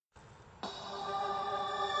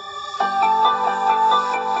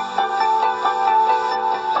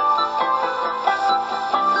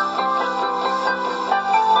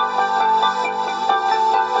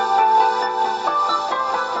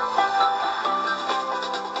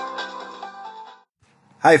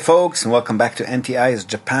Hi, folks, and welcome back to NTI's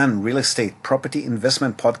Japan Real Estate Property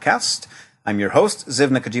Investment Podcast. I'm your host, Ziv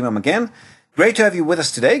Nakajima again. Great to have you with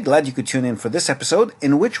us today. Glad you could tune in for this episode,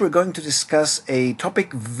 in which we're going to discuss a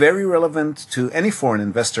topic very relevant to any foreign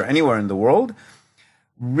investor anywhere in the world.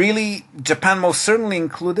 Really, Japan most certainly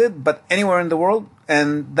included, but anywhere in the world,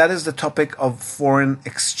 and that is the topic of foreign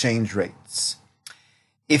exchange rates.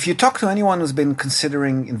 If you talk to anyone who's been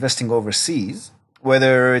considering investing overseas,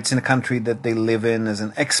 whether it's in a country that they live in as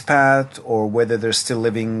an expat or whether they're still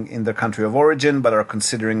living in their country of origin but are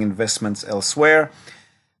considering investments elsewhere,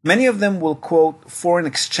 many of them will quote foreign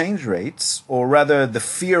exchange rates, or rather the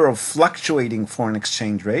fear of fluctuating foreign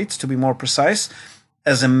exchange rates, to be more precise,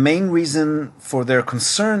 as a main reason for their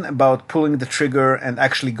concern about pulling the trigger and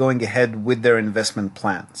actually going ahead with their investment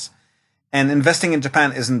plans. And investing in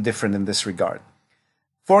Japan isn't different in this regard.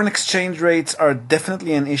 Foreign exchange rates are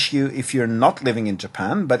definitely an issue if you're not living in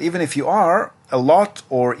Japan, but even if you are, a lot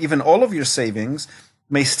or even all of your savings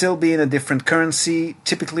may still be in a different currency,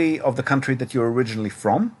 typically of the country that you're originally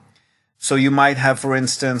from. So you might have, for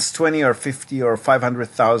instance, 20 or 50 or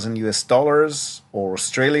 500,000 US dollars or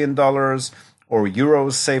Australian dollars or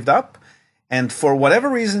euros saved up, and for whatever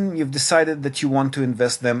reason, you've decided that you want to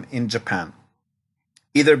invest them in Japan.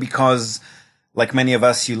 Either because, like many of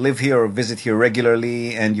us, you live here or visit here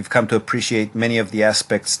regularly, and you've come to appreciate many of the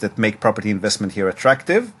aspects that make property investment here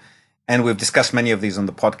attractive. And we've discussed many of these on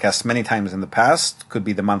the podcast many times in the past. Could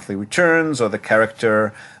be the monthly returns or the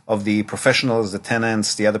character of the professionals, the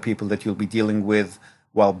tenants, the other people that you'll be dealing with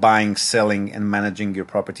while buying, selling, and managing your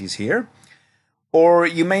properties here. Or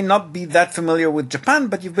you may not be that familiar with Japan,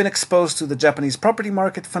 but you've been exposed to the Japanese property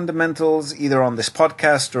market fundamentals, either on this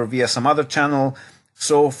podcast or via some other channel.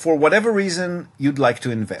 So for whatever reason, you'd like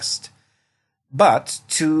to invest. But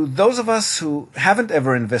to those of us who haven't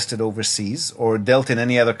ever invested overseas or dealt in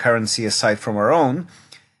any other currency aside from our own,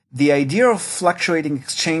 the idea of fluctuating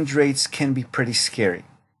exchange rates can be pretty scary.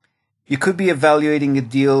 You could be evaluating a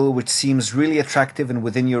deal which seems really attractive and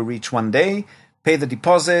within your reach one day, pay the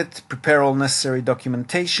deposit, prepare all necessary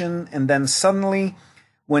documentation, and then suddenly,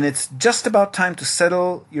 when it's just about time to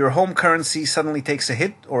settle, your home currency suddenly takes a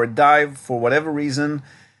hit or a dive for whatever reason.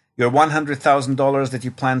 Your $100,000 that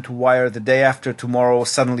you plan to wire the day after tomorrow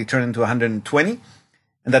suddenly turn into 120,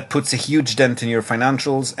 and that puts a huge dent in your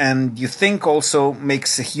financials, and you think also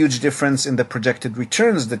makes a huge difference in the projected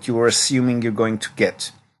returns that you were assuming you're going to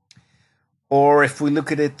get. Or if we look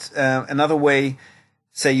at it another way,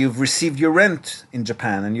 say you've received your rent in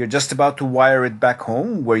Japan and you're just about to wire it back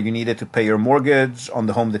home where you needed to pay your mortgage on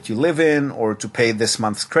the home that you live in, or to pay this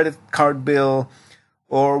month's credit card bill,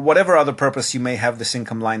 or whatever other purpose you may have this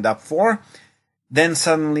income lined up for. Then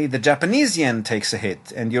suddenly the Japanese yen takes a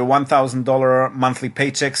hit and your $1,000 monthly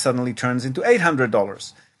paycheck suddenly turns into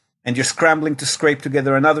 $800, and you're scrambling to scrape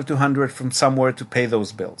together another $200 from somewhere to pay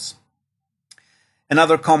those bills.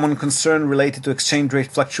 Another common concern related to exchange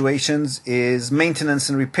rate fluctuations is maintenance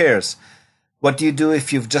and repairs. What do you do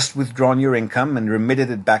if you've just withdrawn your income and remitted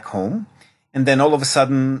it back home, and then all of a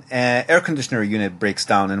sudden an air conditioner unit breaks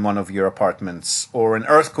down in one of your apartments, or an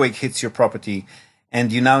earthquake hits your property,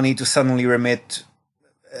 and you now need to suddenly remit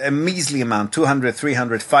a measly amount, $200,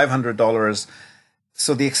 $300, $500.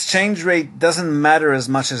 So the exchange rate doesn't matter as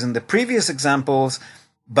much as in the previous examples,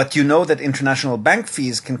 but you know that international bank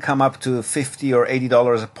fees can come up to $50 or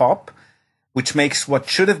 $80 a pop, which makes what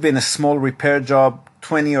should have been a small repair job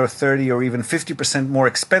 20 or 30 or even 50% more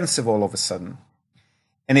expensive all of a sudden.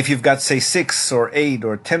 And if you've got, say, 6 or 8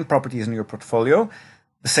 or 10 properties in your portfolio,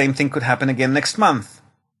 the same thing could happen again next month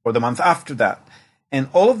or the month after that. And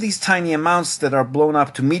all of these tiny amounts that are blown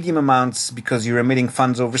up to medium amounts because you're emitting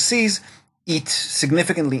funds overseas eat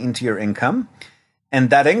significantly into your income. And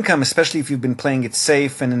that income, especially if you've been playing it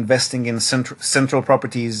safe and investing in central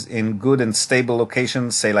properties in good and stable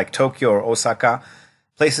locations, say like Tokyo or Osaka,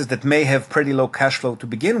 places that may have pretty low cash flow to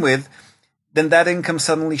begin with, then that income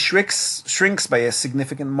suddenly shrinks by a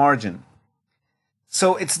significant margin.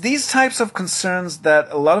 So it's these types of concerns that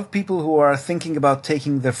a lot of people who are thinking about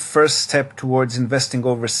taking their first step towards investing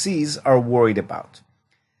overseas are worried about.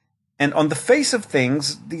 And on the face of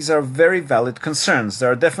things, these are very valid concerns.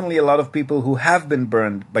 There are definitely a lot of people who have been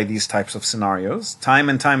burned by these types of scenarios, time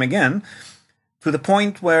and time again, to the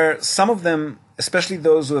point where some of them, especially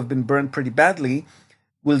those who have been burned pretty badly,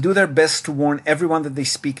 will do their best to warn everyone that they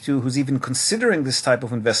speak to who's even considering this type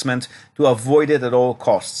of investment to avoid it at all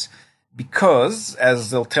costs. Because, as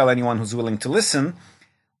they'll tell anyone who's willing to listen,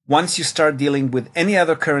 once you start dealing with any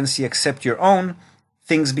other currency except your own,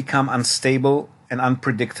 things become unstable and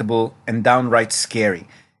unpredictable and downright scary.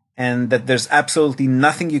 And that there's absolutely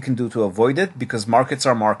nothing you can do to avoid it, because markets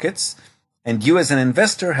are markets. And you as an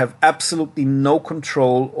investor have absolutely no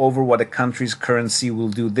control over what a country's currency will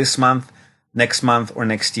do this month, or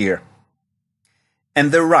next year.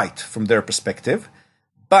 And they're right from their perspective.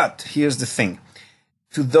 But here's the thing.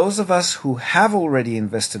 To those of us who have already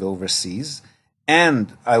invested overseas,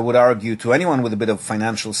 and I would argue to anyone with a bit of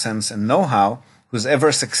financial sense and know-how who's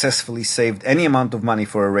ever successfully saved any amount of money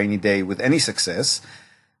for a rainy day with any success,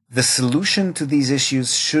 the solution to these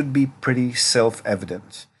issues should be pretty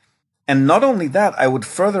self-evident. And not only that, I would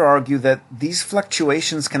further argue that these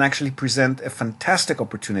fluctuations can actually present a fantastic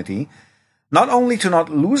opportunity, not only to not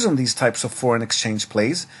lose on these types of foreign exchange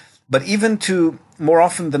plays, but even to, more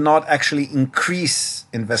often than not, actually increase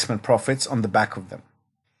investment profits on the back of them.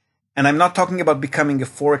 And I'm not talking about becoming a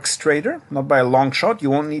forex trader, not by a long shot. You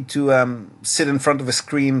won't need to sit in front of a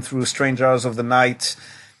screen through strange hours of the night,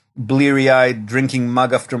 bleary-eyed, drinking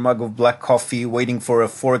mug after mug of black coffee, waiting for a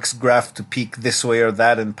forex graph to peak this way or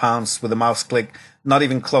that and pounce with a mouse click. Not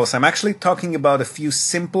even close. I'm actually talking about a few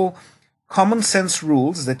simple, common sense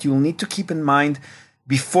rules that you'll need to keep in mind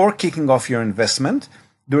before kicking off your investment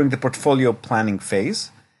during the portfolio planning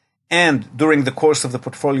phase, and during the course of the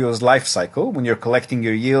portfolio's life cycle, when you're collecting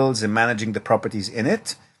your yields and managing the properties in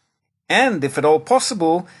it, and if at all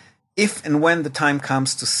possible, if and when the time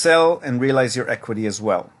comes to sell and realize your equity as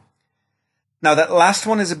well. Now, that last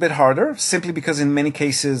one is a bit harder, simply because in many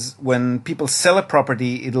cases, when people sell a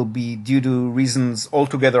property, it'll be due to reasons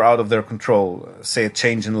altogether out of their control. Say a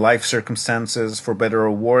change in life circumstances, for better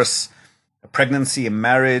or worse, a pregnancy, a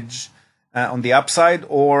marriage, on the upside,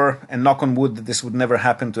 or, and knock on wood that this would never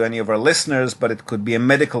happen to any of our listeners, but it could be a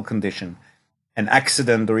medical condition, an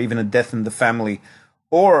accident, or even a death in the family,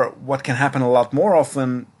 or what can happen a lot more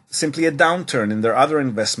often, simply a downturn in their other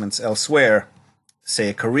investments elsewhere, say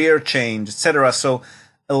a career change, etc. So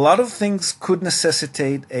a lot of things could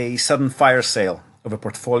necessitate a sudden fire sale of a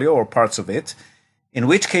portfolio or parts of it, in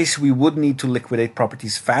which case we would need to liquidate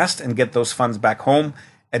properties fast and get those funds back home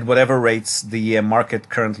at whatever rates the market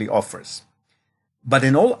currently offers. But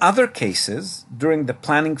in all other cases, during the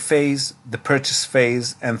planning phase, the purchase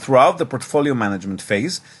phase, and throughout the portfolio management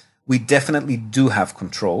phase, we definitely do have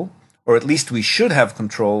control, or at least we should have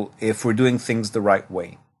control if we're doing things the right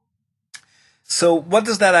way. So what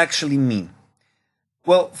does that actually mean?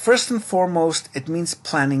 Well, first and foremost, it means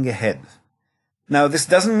planning ahead. Now, this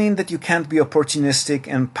doesn't mean that you can't be opportunistic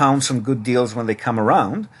and pounce on good deals when they come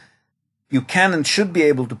around. You can and should be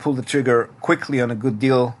able to pull the trigger quickly on a good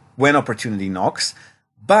deal when opportunity knocks,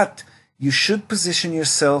 but you should position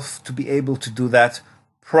yourself to be able to do that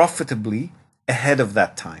profitably ahead of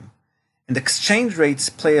that time. And exchange rates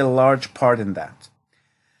play a large part in that.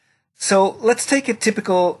 So let's take a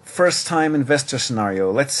typical first-time investor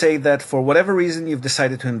scenario. Let's say that for whatever reason you've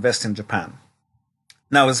decided to invest in Japan.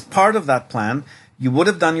 Now, as part of that plan, you would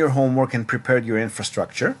have done your homework and prepared your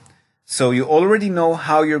infrastructure. So you already know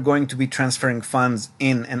how you're going to be transferring funds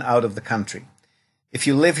in and out of the country. If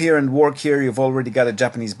you live here and work here, you've already got a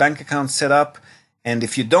Japanese bank account set up. And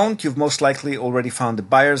if you don't, you've most likely already found a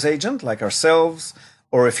buyer's agent like ourselves.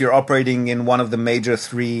 Or if you're operating in one of the major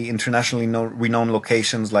 3 internationally renowned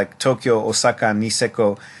locations like Tokyo, Osaka, and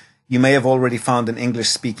Niseko, you may have already found an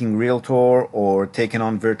English-speaking realtor or taken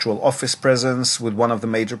on virtual office presence with one of the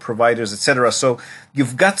major providers, etc. So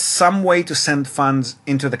you've got some way to send funds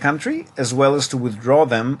into the country as well as to withdraw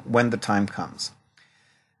them when the time comes.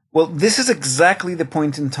 Well, this is exactly the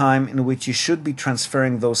point in time in which you should be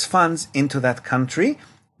transferring those funds into that country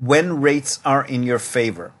when rates are in your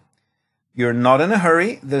favor. You're not in a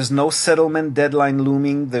hurry. There's no settlement deadline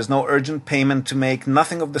looming. There's no urgent payment to make,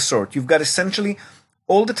 nothing of the sort. You've got essentially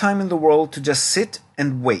all the time in the world to just sit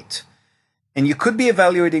and wait. And you could be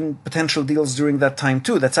evaluating potential deals during that time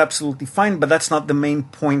too. That's absolutely fine, but that's not the main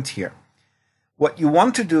point here. What you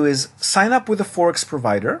want to do is sign up with a Forex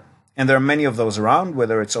provider, and there are many of those around,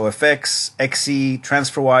 whether it's OFX, XE,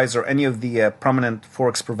 TransferWise, or any of the prominent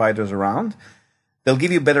Forex providers around. They'll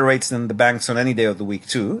give you better rates than the banks on any day of the week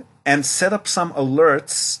too, and set up some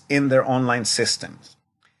alerts in their online systems.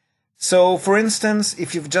 So, for instance,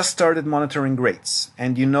 if you've just started monitoring rates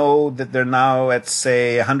and you know that they're now at,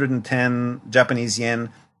 say, 110 Japanese yen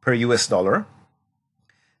per US dollar,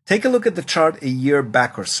 take a look at the chart a year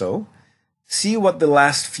back or so, see what the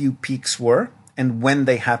last few peaks were and when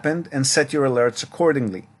they happened, and set your alerts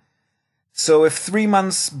accordingly. So if 3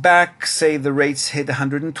 months back, say, the rates hit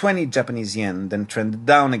 120 Japanese yen, then trended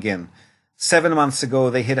down again. 7 months ago,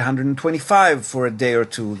 they hit 125 for a day or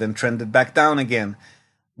two, then trended back down again.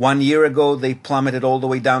 1 year ago, they plummeted all the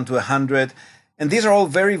way down to 100. And these are all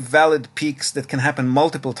very valid peaks that can happen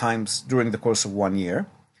multiple times during the course of 1 year.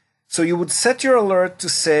 So you would set your alert to,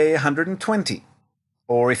 say, 120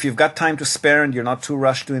 Or if you've got time to spare and you're not too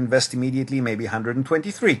rushed to invest immediately, maybe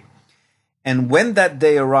 123. And when that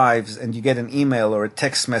day arrives and you get an email or a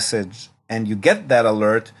text message and you get that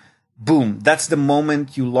alert, boom, that's the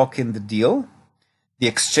moment you lock in the deal, the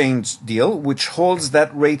exchange deal, which holds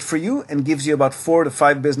that rate for you and gives you about 4 to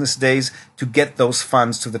 5 business days to get those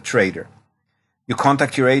funds to the trader. You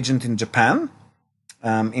contact your agent in Japan,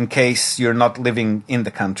 in case you're not living in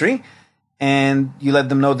the country, and you let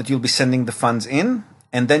them know that you'll be sending the funds in,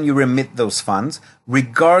 and then you remit those funds,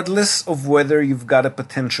 regardless of whether you've got a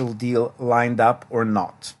potential deal lined up or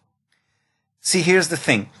not. See, here's the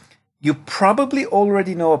thing. You probably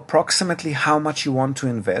already know approximately how much you want to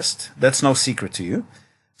invest. That's no secret to you.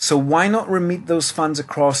 So why not remit those funds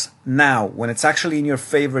across now, when it's actually in your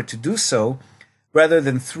favor to do so, rather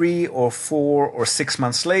than 3 or 4 or 6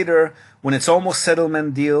 months later, when it's almost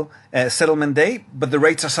settlement day, but the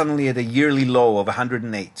rates are suddenly at a yearly low of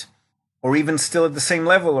 108. Or even still at the same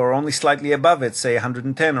level or only slightly above it, say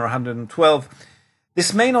 110 or 112.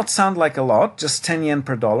 This may not sound like a lot, just 10 yen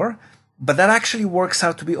per dollar, but that actually works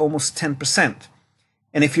out to be almost 10%.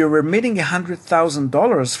 And if you're remitting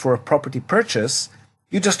 $100,000 for a property purchase,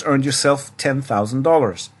 you just earned yourself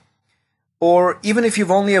 $10,000. Or even if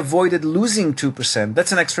you've only avoided losing 2%,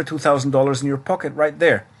 that's an extra $2,000 in your pocket right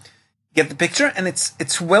there. Get the picture? And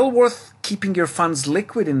it's well worth keeping your funds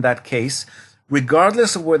liquid in that case,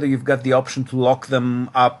 regardless of whether you've got the option to lock them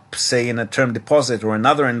up, say, in a term deposit or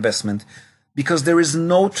another investment, because there is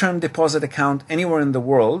no term deposit account anywhere in the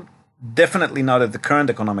world, definitely not at the current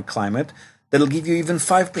economic climate, that'll give you even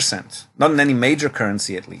 5%, not in any major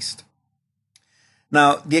currency at least.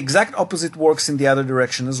 Now, the exact opposite works in the other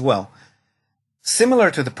direction as well.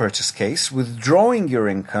 Similar to the purchase case, withdrawing your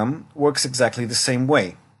income works exactly the same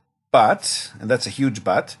way. But, and that's a huge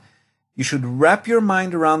but, you should wrap your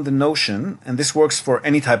mind around the notion, and this works for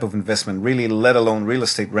any type of investment, really, let alone real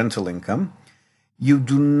estate rental income. You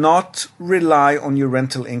do not rely on your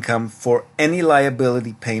rental income for any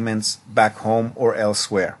liability payments back home or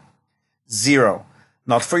elsewhere. Zero.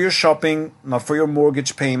 Not for your shopping, not for your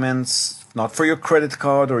mortgage payments, not for your credit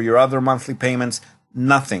card or your other monthly payments,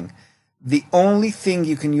 nothing. The only thing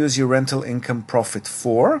you can use your rental income profit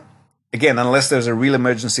for, again, unless there's a real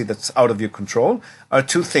emergency that's out of your control, are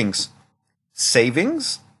two things: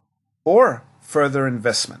 savings or further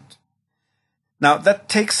investment. Now, that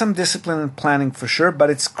takes some discipline and planning for sure, but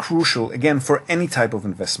it's crucial, again, for any type of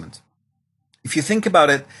investment. If you think about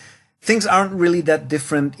it, things aren't really that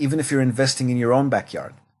different even if you're investing in your own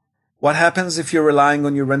backyard. What happens if you're relying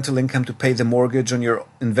on your rental income to pay the mortgage on your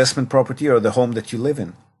investment property or the home that you live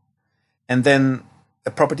in? And then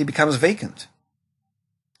a property becomes vacant.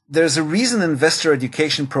 There's a reason investor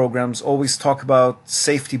education programs always talk about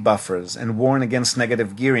safety buffers and warn against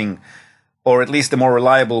negative gearing, or at least the more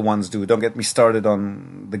reliable ones do. Don't get me started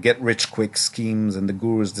on the get-rich-quick schemes and the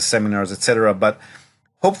gurus, the seminars, etc. But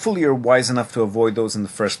hopefully you're wise enough to avoid those in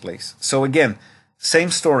the first place. So again, same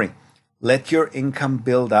story. Let your income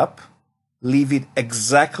build up. Leave it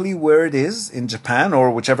exactly where it is in Japan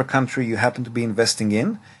or whichever country you happen to be investing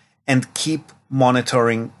in, and keep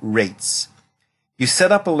monitoring rates. You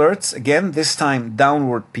set up alerts, again, this time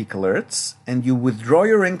downward peak alerts, and you withdraw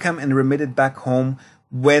your income and remit it back home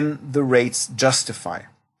when the rates justify,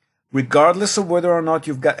 regardless of whether or not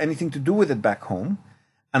you've got anything to do with it back home,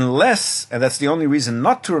 unless, and that's the only reason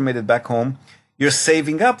not to remit it back home, you're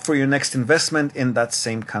saving up for your next investment in that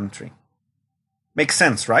same country. Makes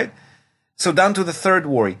sense, right? So down to the third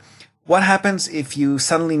worry. What happens if you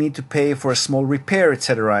suddenly need to pay for a small repair,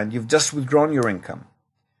 etc., and you've just withdrawn your income?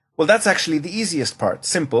 Well, that's actually the easiest part.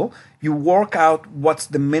 Simple. You work out what's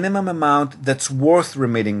the minimum amount that's worth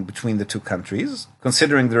remitting between the two countries,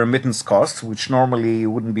 considering the remittance costs, which normally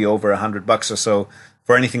wouldn't be over $100 or so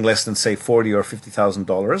for anything less than, say, $40,000 or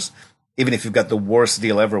 $50,000, even if you've got the worst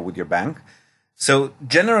deal ever with your bank. So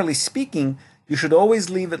generally speaking, you should always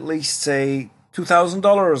leave at least, say, $2,000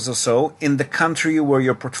 or so in the country where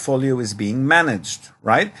your portfolio is being managed,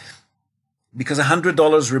 right? Because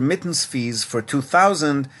 $100 remittance fees for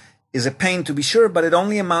 $2,000 is a pain to be sure, but it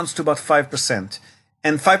only amounts to about 5%.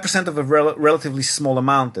 And 5% of a relatively small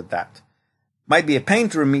amount at that. Might be a pain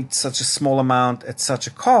to remit such a small amount at such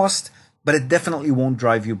a cost, but it definitely won't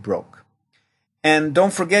drive you broke. And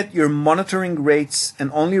don't forget, you're monitoring rates and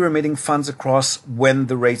only remitting funds across when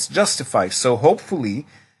the rates justify. So hopefully,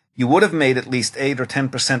 you would have made at least 8 or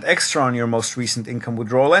 10% extra on your most recent income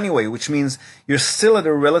withdrawal anyway, which means you're still at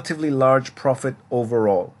a relatively large profit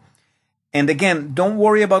overall. And again, don't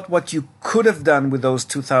worry about what you could have done with those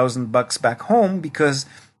 $2,000 back home, because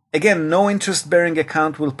again, no interest-bearing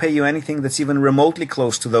account will pay you anything that's even remotely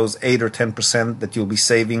close to those 8 or 10% that you'll be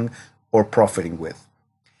saving or profiting with.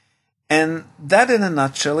 And that in a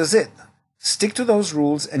nutshell is it. Stick to those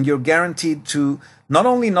rules and you're guaranteed to not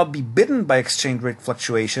only not be bitten by exchange rate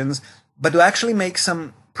fluctuations, but to actually make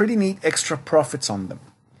some pretty neat extra profits on them.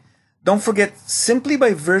 Don't forget, simply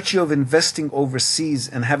by virtue of investing overseas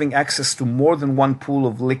and having access to more than one pool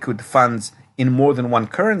of liquid funds in more than one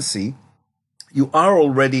currency, you are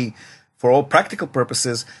already, for all practical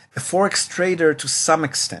purposes, a forex trader to some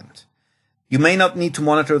extent. You may not need to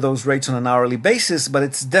monitor those rates on an hourly basis, but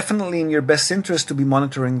it's definitely in your best interest to be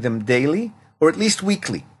monitoring them daily or at least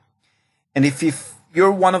weekly. And if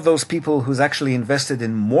you're one of those people who's actually invested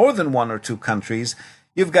in more than one or two countries,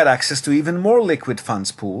 you've got access to even more liquid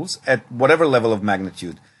funds pools at whatever level of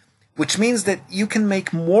magnitude, which means that you can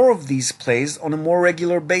make more of these plays on a more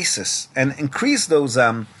regular basis and increase those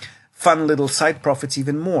fun little side profits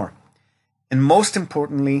even more. And most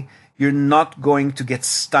importantly, you're not going to get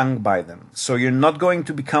stung by them. So you're not going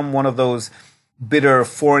to become one of those bitter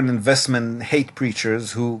foreign investment hate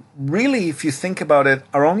preachers who really, if you think about it,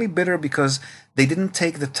 are only bitter because they didn't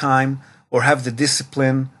take the time or have the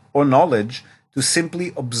discipline or knowledge to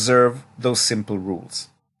simply observe those simple rules.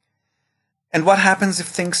 And what happens if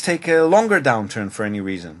things take a longer downturn for any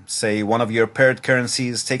reason? Say one of your paired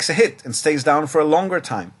currencies takes a hit and stays down for a longer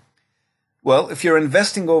time. Well, if you're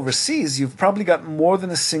investing overseas, you've probably got more than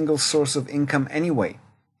a single source of income anyway.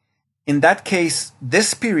 In that case,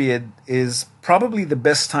 this period is probably the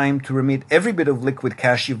best time to remit every bit of liquid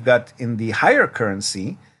cash you've got in the higher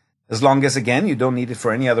currency, as long as, again, you don't need it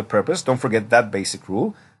for any other purpose, don't forget that basic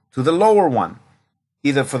rule, to the lower one,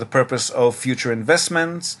 either for the purpose of future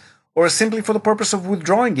investments or simply for the purpose of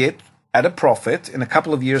withdrawing it at a profit in a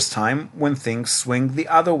couple of years' time when things swing the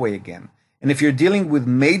other way again. And if you're dealing with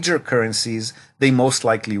major currencies, they most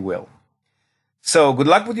likely will. So good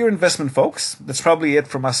luck with your investment, folks. That's probably it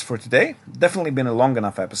from us for today. Definitely been a long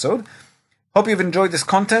enough episode. Hope you've enjoyed this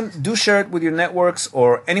content. Do share it with your networks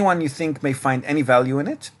or anyone you think may find any value in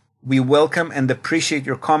it. We welcome and appreciate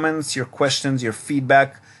your comments, your questions, your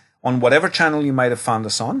feedback on whatever channel you might have found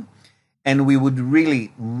us on. And we would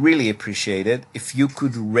really, really appreciate it if you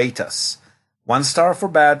could rate us. 1 star for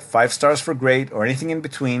bad, 5 stars for great, or anything in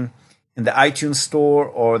between, in the iTunes store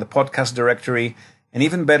or the podcast directory. And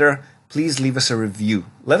even better, please leave us a review.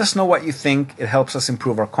 Let us know what you think. It helps us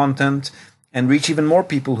improve our content and reach even more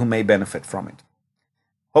people who may benefit from it.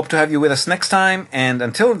 Hope to have you with us next time. And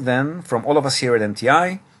until then, from all of us here at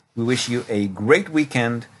NTI, we wish you a great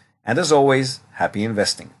weekend. And as always, happy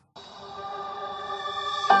investing.